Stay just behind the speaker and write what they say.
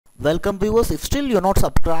Welcome viewers, if still you're not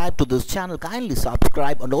subscribed to this channel, kindly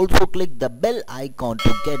subscribe and also click the bell icon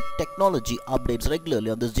to get technology updates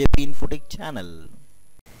regularly on this JP Infotech channel.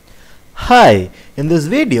 Hi, in this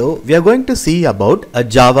video we are going to see about a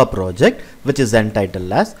Java project which is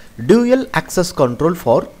entitled as Dual Access Control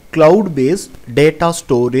for Cloud-Based Data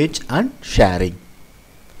Storage and Sharing.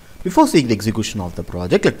 Before seeing the execution of the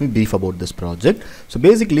project, let me brief about this project. So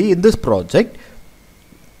basically in this project,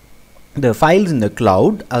 the files in the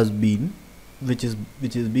cloud which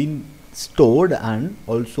is been stored and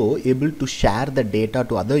also able to share the data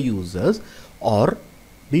to other users or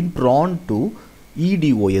been prone to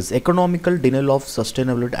EDOS, economical denial of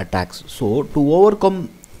sustainability attacks. So to overcome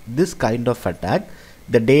this kind of attack,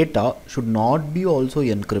 the data should not be also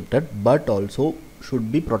encrypted but also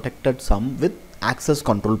should be protected some with access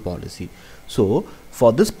control policy. So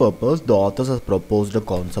for this purpose, the authors have proposed a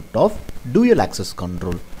concept of dual access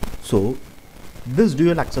control. So this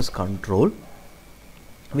dual access control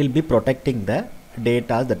will be protecting the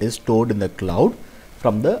data that is stored in the cloud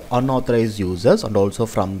from the unauthorized users and also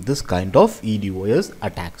from this kind of EDOS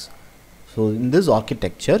attacks. So in this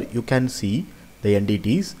architecture you can see the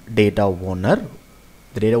entities data owner.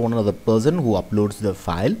 The data owner is the person who uploads the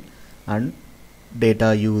file, and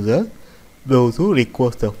data user, those who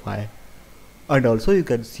request the file. And also you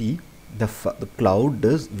can see the cloud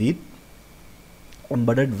is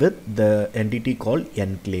embedded with the entity called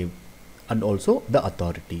enclave and also the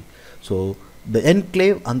authority. So the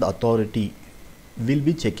enclave and the authority will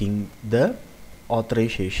be checking the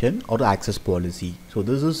authorization or the access policy. So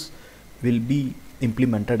this will be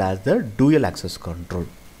implemented as the dual access control.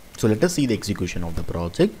 So let us see the execution of the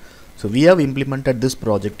project. So we have implemented this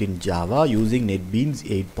project in Java using NETBEANS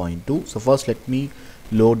 8.2. So first let me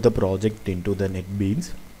load the project into the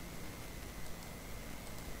NETBEANS.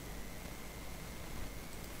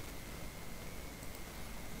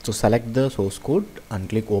 So select the source code and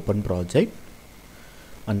click open project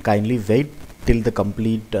and kindly wait till the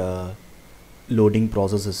complete loading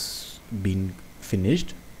process has been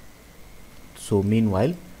finished. So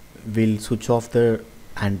meanwhile we'll switch off the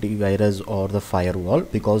antivirus or the firewall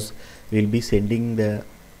because we'll be sending the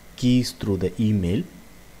keys through the email.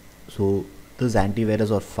 So this antivirus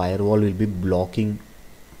or firewall will be blocking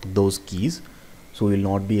those keys, so we will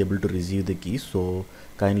not be able to receive the keys. So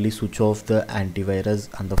kindly switch off the antivirus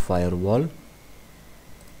and the firewall.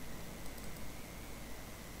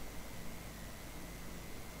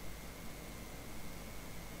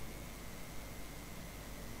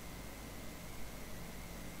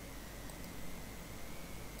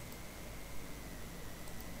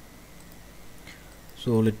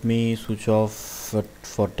 So let me switch off it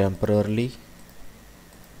for temporarily.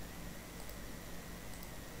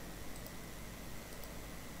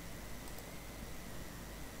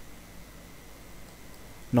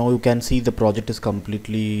 Now you can see the project is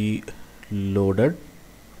completely loaded.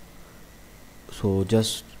 So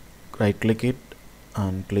just right click it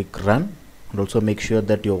and click run, and also make sure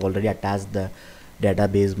that you have already attached the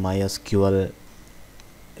database MySQL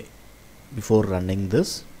before running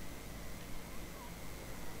this.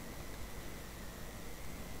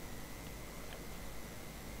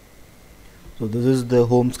 So this is the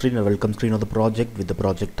home screen, a welcome screen of the project with the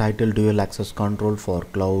project title Dual Access Control for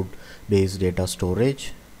Cloud Based Data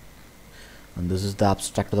Storage. And this is the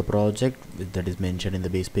abstract of the project that is mentioned in the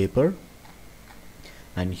base paper.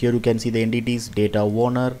 And here you can see the entities data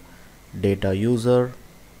owner, data user,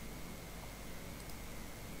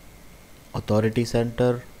 authority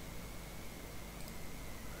center,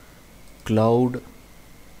 cloud,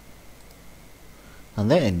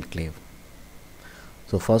 and the enclave.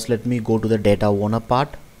 So first let me go to the data owner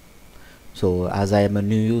part. So as I am a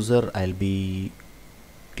new user, I'll be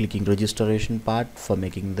clicking registration part for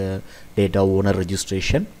making the data owner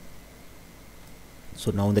registration.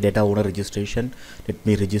 So now in the data owner registration, let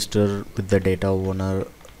me register with the data owner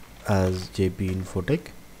as JP Infotech.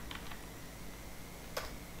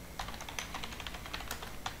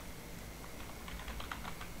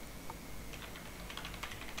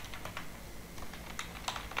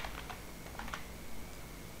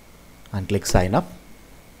 And click sign up.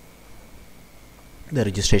 The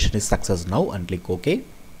registration is success now, and click OK.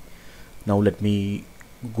 Now let me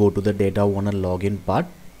go to the data owner login part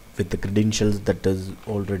with the credentials that is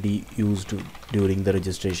already used during the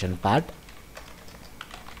registration part,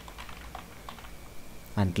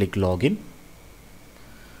 and click login.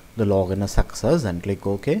 The login is success, and click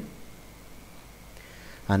OK.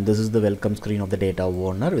 And this is the welcome screen of the data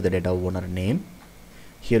owner with the data owner name.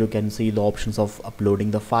 Here you can see the options of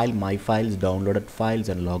uploading the file, my files, downloaded files,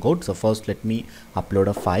 and logout. So first let me upload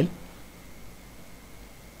a file.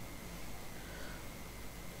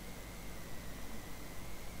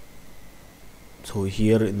 So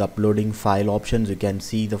here in the uploading file options, you can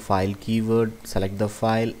see the file keyword, select the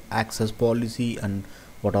file, access policy, and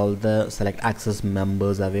what all the select access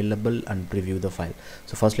members available, and preview the file.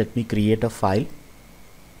 So first let me create a file.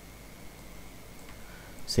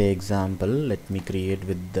 Say example, let me create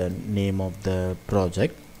with the name of the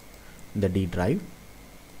project, the D drive.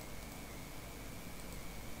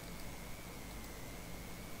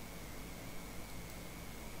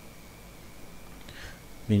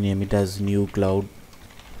 We name it as new cloud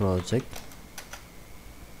project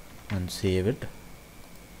and save it.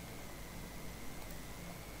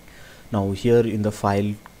 Now here in the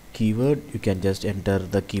file keyword, you can just enter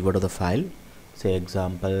the keyword of the file. Say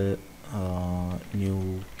example,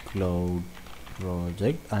 new cloud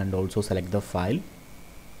project, and also select the file.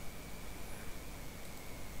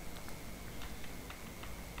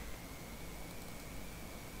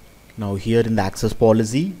 Now here in the access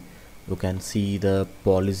policy, you can see the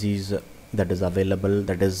policies that is available,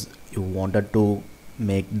 that is you wanted to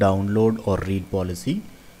make download or read policy.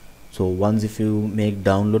 So once if you make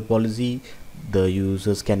download policy, the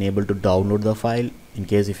users can able to download the file. In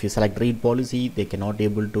case if you select read policy, they cannot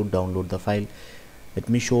able to download the file. Let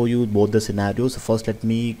me show you both the scenarios. First let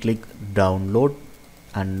me click download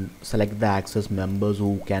and select the access members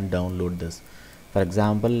who can download this. For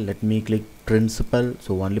example, let me click principal,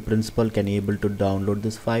 so only principal can able to download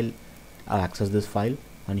this file or access this file.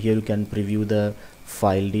 And here you can preview the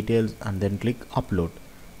file details and then click upload.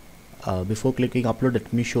 Before clicking upload,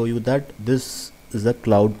 let me show you that this is a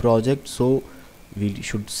cloud project, so we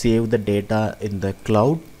should save the data in the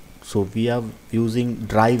cloud. So we are using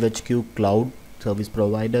Drive HQ cloud service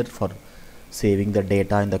provider for saving the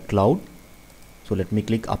data in the cloud. So let me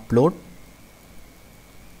click upload.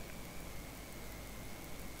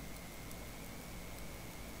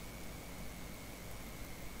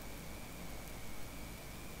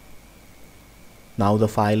 Now the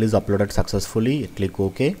file is uploaded successfully. Click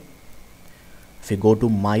OK. If you go to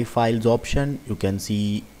My Files option, you can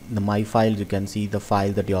see the My Files. You can see the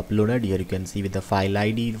file that you uploaded. Here you can see with the file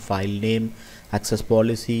ID, file name, access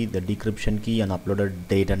policy, the decryption key, and uploaded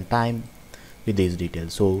date and time with these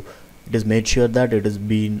details. So it is made sure that it is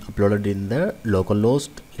being uploaded in the localhost.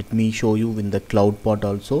 Let me show you in the cloud part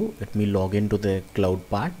also. Let me log into the cloud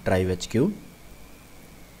part, Drive HQ.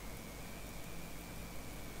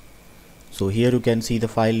 So here you can see the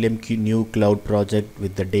file name new cloud project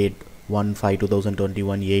with the date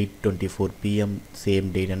 1/5/2021 8:24 PM,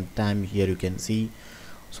 same date and time. Here you can see.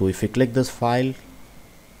 So if you click this file,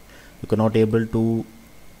 you cannot able to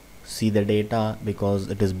see the data because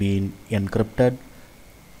it is being encrypted.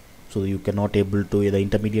 So you cannot able to, the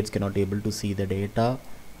intermediates cannot able to see the data.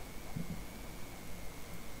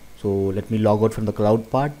 So let me log out from the cloud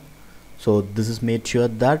part. So this is made sure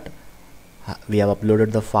that we have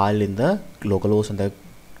uploaded the file in the localhost and the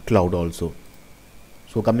cloud also.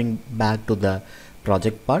 So coming back to the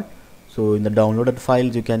project part, so in the downloaded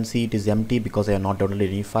files you can see it is empty because I have not downloaded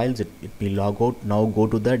any files. It will log out. Now go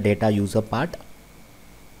to the data user part.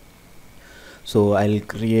 So I'll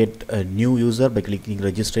create a new user by clicking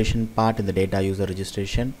registration part in the data user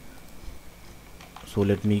registration. So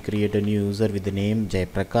let me create a new user with the name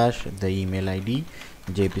Jaiprakash, the email ID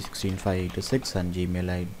jp16586 and Gmail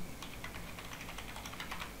ID.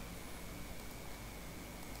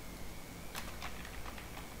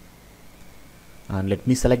 And let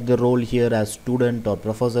me select the role here as student or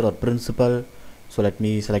professor or principal. So let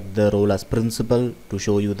me select the role as principal to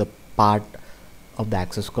show you the part of the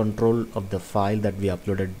access control of the file that we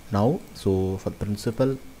uploaded now. So for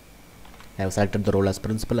principal, I have selected the role as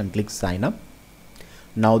principal and click sign up.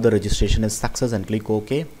 Now the registration is success and click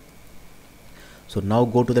OK. So now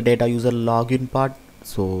go to the data user login part.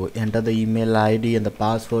 So enter the email ID and the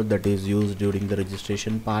password that is used during the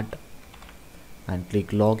registration part and click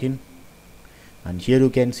login. And here you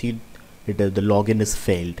can see the login is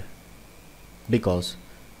failed because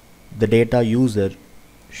the data user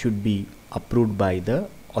should be approved by the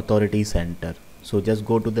authority center. So just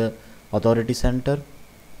go to the authority center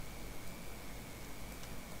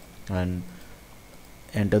and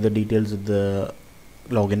enter the details of the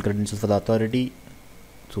login credentials for the authority.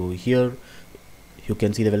 So here you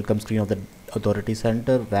can see the welcome screen of the authority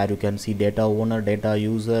center where you can see data owner, data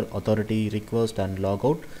user, authority request and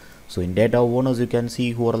logout. So in data owners you can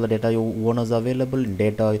see who are all the data owners available. In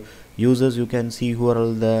data users you can see who are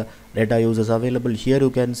all the data users available. Here you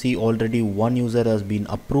can see already one user has been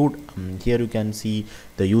approved. Here you can see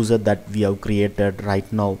the user that we have created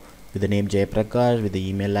right now with the name Jaiprakash, with the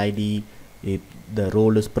email ID. If the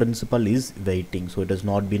role is principal is waiting, so it has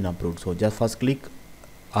not been approved. So just first click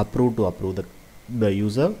approve to approve the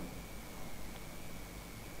user.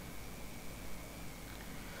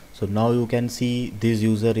 So now you can see this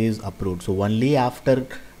user is approved. So only after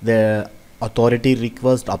the authority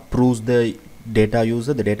request approves the data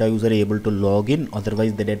user, the data user is able to log in,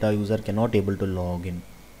 otherwise the data user cannot able to log in.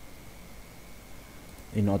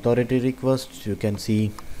 In authority request you can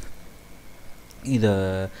see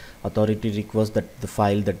the authority request, that the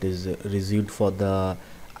file that is received for the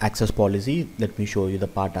access policy. Let me show you the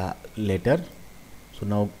part later. So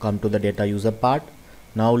now come to the data user part.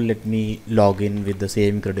 Now let me log in with the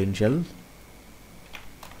same credentials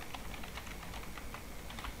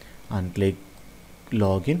and click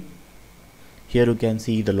login. Here you can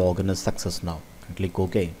see the login is success now, and click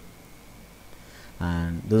OK.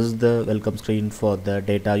 And this is the welcome screen for the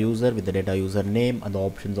data user with the data user name and the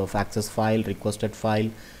options of access file, requested file,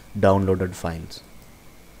 downloaded files.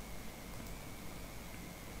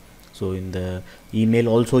 So in the email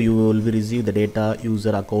also you will receive the data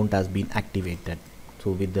user account has been activated.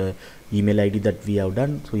 So with the email ID that we have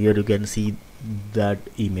done, so here you can see that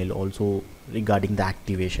email also regarding the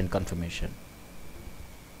activation confirmation.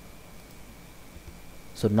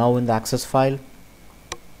 So now in the access file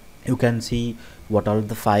you can see what are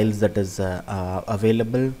the files that is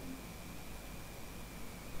available.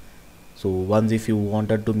 So once if you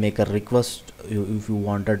wanted to make a request, if you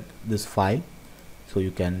wanted this file, so you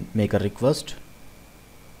can make a request.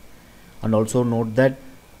 And also note that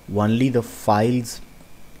only the files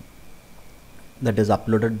that is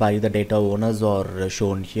uploaded by the data owners are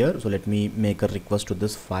shown here. So let me make a request to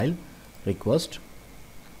this file, request,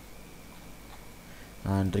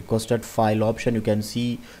 and requested file option. You can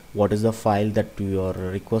see what is the file that you are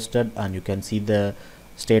requested, and you can see the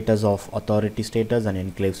status of authority status and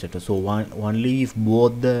enclave status. So only if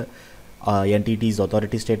both the entities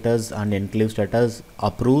authority status and enclave status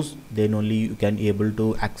approves, then only you can able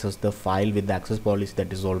to access the file with the access policy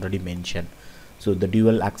that is already mentioned. So the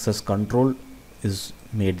dual access control is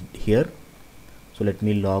made here. So let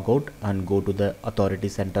me log out and go to the authority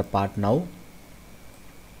center part now.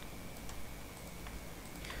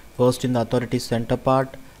 First in the authority center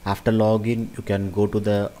part, after login you can go to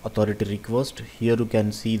the authority request. Here you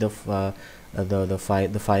can see the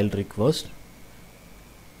file request.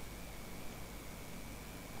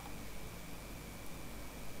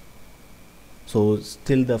 So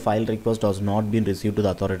still the file request has not been received to the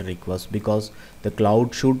authority request, because the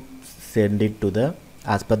cloud should send it to the,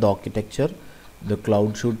 as per the architecture, the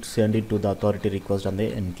cloud should send it to the authority request and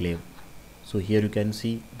the enclave. So here you can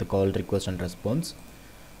see the call request and response.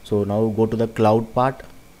 So now go to the cloud part,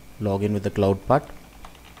 log in with the cloud part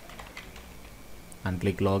and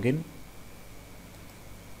click login.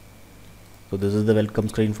 So this is the welcome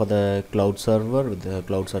screen for the cloud server with the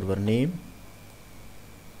cloud server name.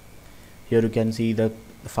 Here you can see the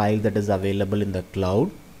file that is available in the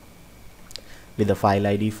cloud with the file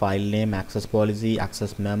ID, file name, access policy,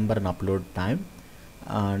 access member and upload time.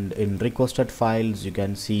 And in requested files you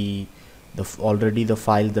can see already the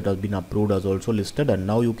file that has been approved is also listed, and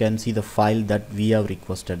now you can see the file that we have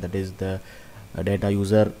requested, that is the data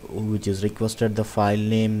user which is requested the file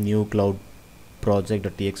name new cloud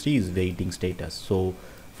project.txt is waiting status. So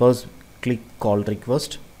first click call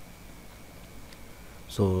request.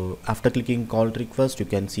 So after clicking call request you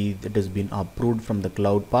can see it has been approved from the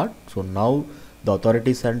cloud part. So now the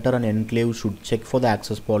authority center and enclave should check for the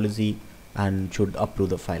access policy and should approve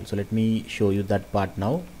the file. So let me show you that part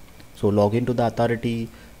now. So log into the authority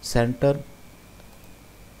center.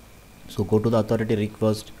 So go to the authority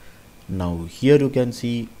request. Now here you can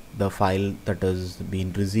see the file that has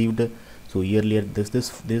been received. So earlier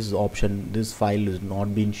this option, this file is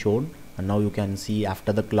not been shown, and now you can see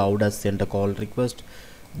after the cloud has sent a call request,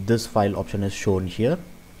 this file option is shown here.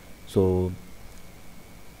 So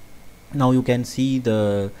now you can see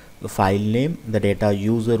the file name, the data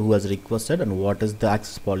user who has requested, and what is the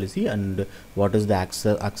access policy, and what is the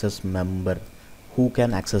access member who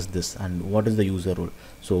can access this, and what is the user role.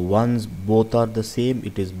 So once both are the same,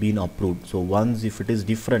 it is been approved. So once if it is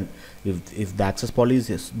different, if the access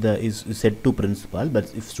policy is set to principal,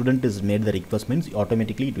 but if student is made the request, means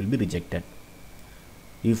automatically it will be rejected.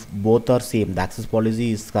 If both are same, the access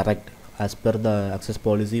policy is correct as per the access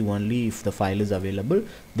policy only, if the file is available,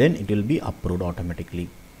 then it will be approved automatically.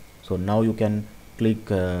 So now you can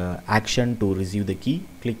click action to receive the key.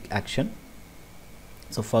 Click action.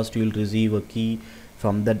 So first you will receive a key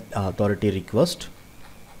from the authority request.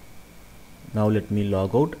 Now let me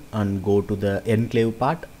log out and go to the enclave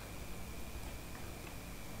part.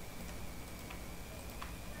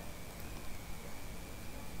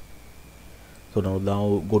 So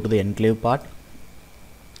now go to the enclave part.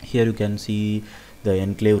 Here you can see the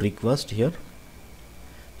enclave request here.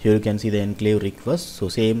 Here you can see the enclave request. So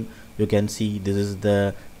same you can see this is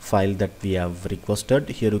the file that we have requested.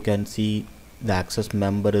 Here you can see the access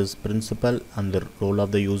member is principal and the role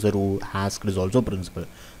of the user who asked is also principal,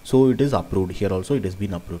 so it is approved. Here also it has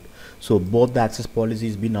been approved, so both the access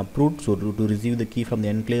policies been approved. So to receive the key from the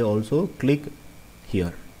enclave, also click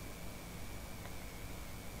here.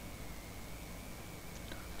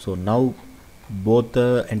 So now both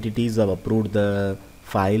the entities have approved the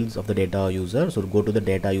files of the data user. So go to the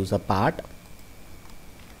data user part.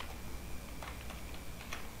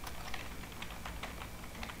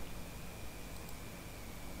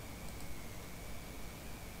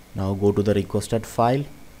 Now go to the requested file,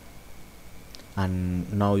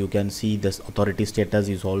 and now you can see this authority status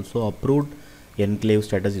is also approved, enclave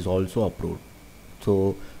status is also approved.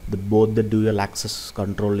 So both the dual access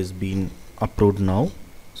control is being approved now.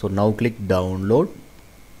 So now click download.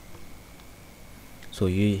 So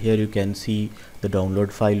here you can see the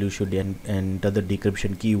download file. You should enter the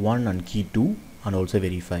decryption key 1 and key 2 and also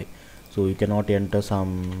verify. So you cannot enter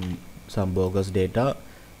some bogus data,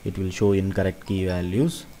 it will show incorrect key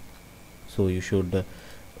values. So you should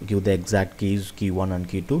give the exact keys, key 1 and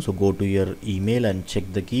key 2. So go to your email and check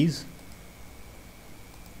the keys.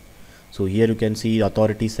 So here you can see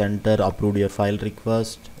authority center approved your file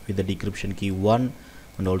request with the decryption key 1,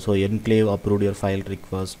 and also enclave approved your file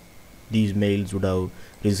request. These mails would have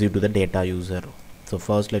received to the data user. So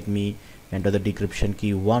first let me enter the decryption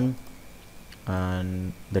key 1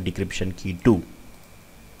 and the decryption key 2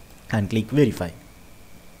 and click verify.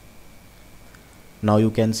 Now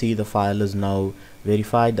you can see the file is now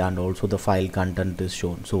verified and also the file content is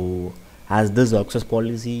shown. So as this access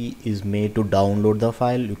policy is made to download the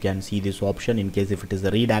file, you can see this option in case if it is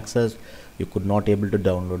a read access, you could not able to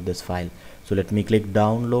download this file. So let me click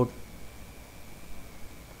download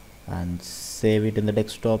and save it in the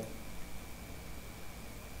desktop,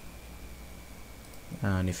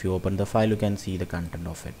 and if you open the file you can see the content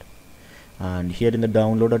of it. And here in the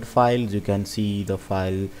downloaded files you can see the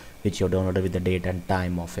file which you have downloaded with the date and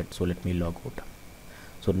time of it. So let me log out.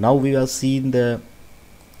 So now we have seen the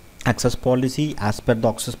access policy. As per the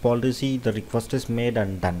access policy, the request is made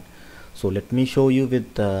and done. So let me show you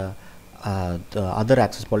with the other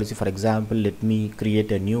access policy. For example, let me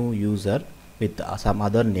create a new user with some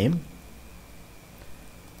other name,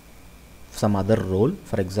 some other role.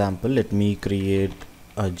 For example, let me create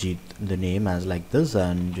Ajit, the name as like this,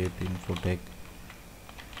 and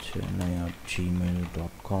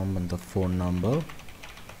jpinfotech@gmail.com, and the phone number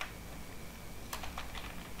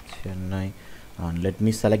Chennai, and let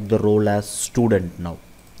me select the role as student now.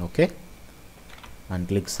 Okay, and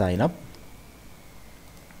click sign up.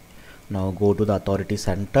 Now go to the authority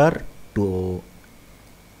center to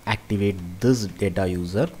activate this data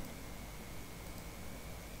user.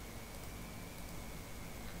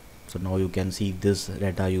 So now you can see this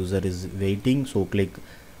data user is waiting, so click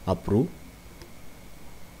approve.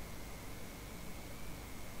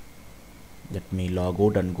 Let me log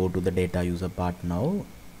out and go to the data user part now.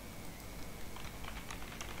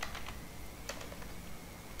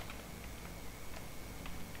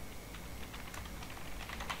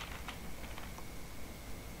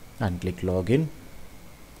 And click login.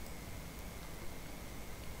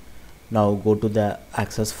 Now go to the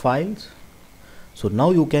access files. So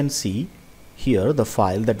now you can see here the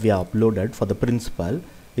file that we have uploaded for the principal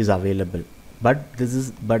is available, but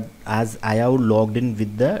as I have logged in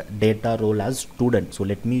with the data role as student. So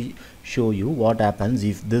let me show you what happens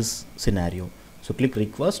if this scenario. So click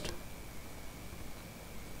request.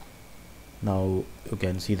 Now you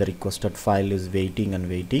can see the requested file is waiting and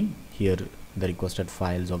waiting. Here the requested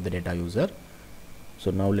files of the data user.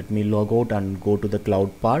 So now let me log out and go to the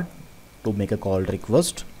cloud part to make a call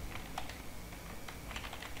request.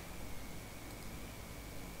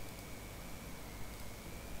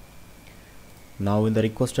 Now in the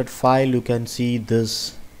requested file you can see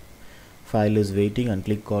this file is waiting, and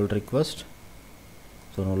click call request.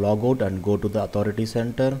 So now log out and go to the authority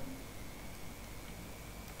center.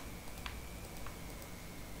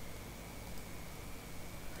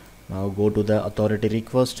 Now go to the authority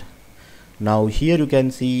request. Now here you can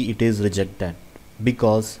see it is rejected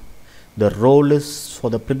because the role is for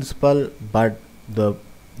the principal, but the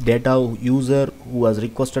data user who has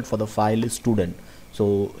requested for the file is student,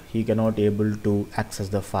 so he cannot able to access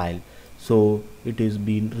the file, so it is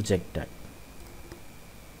being rejected.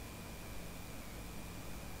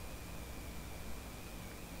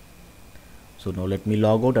 So now let me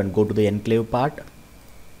log out and go to the enclave part.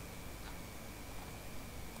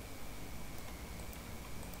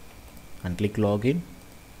 And click login.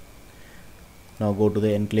 Now go to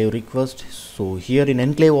the enclave request. So here in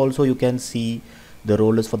enclave also you can see the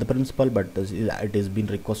role is for the principal, but it is been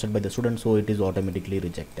requested by the student, so it is automatically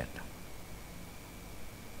rejected.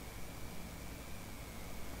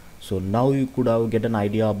 So now you could have get an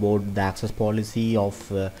idea about the access policy of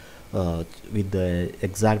with the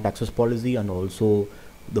exact access policy, and also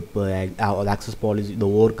the access policy, the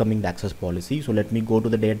overcoming the access policy. So let me go to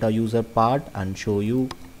the data user part and show you.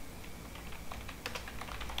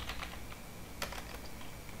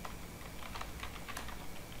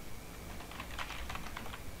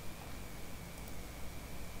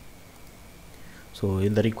 So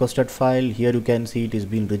in the requested file, here you can see it is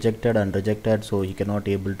being rejected and rejected, so you cannot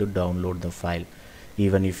able to download the file.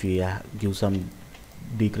 Even if you give some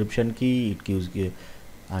decryption key, it gives you,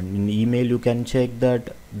 and in email you can check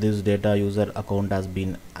that this data user account has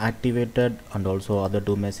been activated, and also other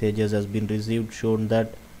two messages has been received, shown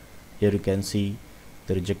that here you can see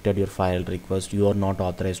they rejected your file request, you are not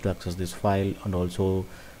authorized to access this file, and also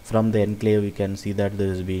from the enclave you can see that there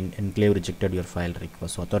has been enclave rejected your file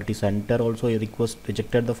request. So authority center also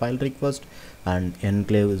rejected the file request, and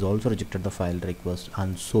enclave is also rejected the file request,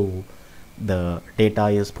 and so the data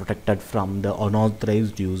is protected from the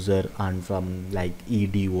unauthorized user and from like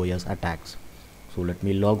EDOS attacks. So let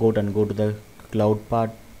me log out and go to the cloud part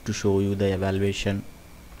to show you the evaluation.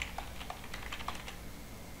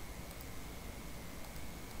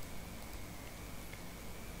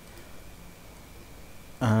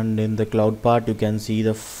 And in the cloud part you can see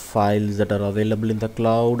the files that are available in the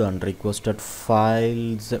cloud and requested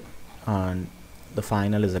files, and the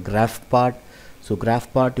final is a graph part. So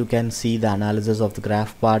graph part, you can see the analysis of the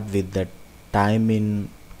graph part with the time in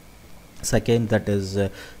seconds that is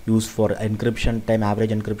used for encryption time, average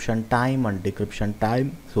encryption time and decryption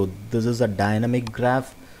time. So this is a dynamic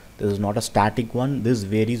graph, this is not a static one. This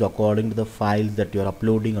varies according to the files that you are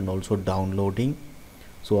uploading and also downloading.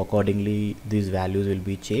 So accordingly these values will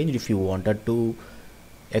be changed. If you wanted to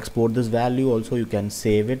export this value also, you can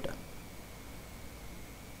save it.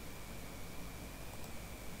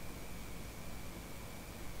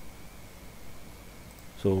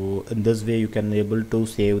 So in this way you can able to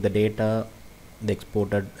save the data, the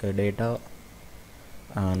exported data.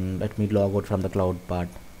 And let me log out from the cloud part.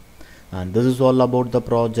 And this is all about the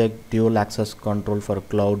project dual access control for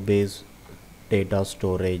cloud-based data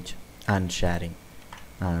storage and sharing.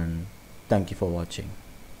 And thank you for watching.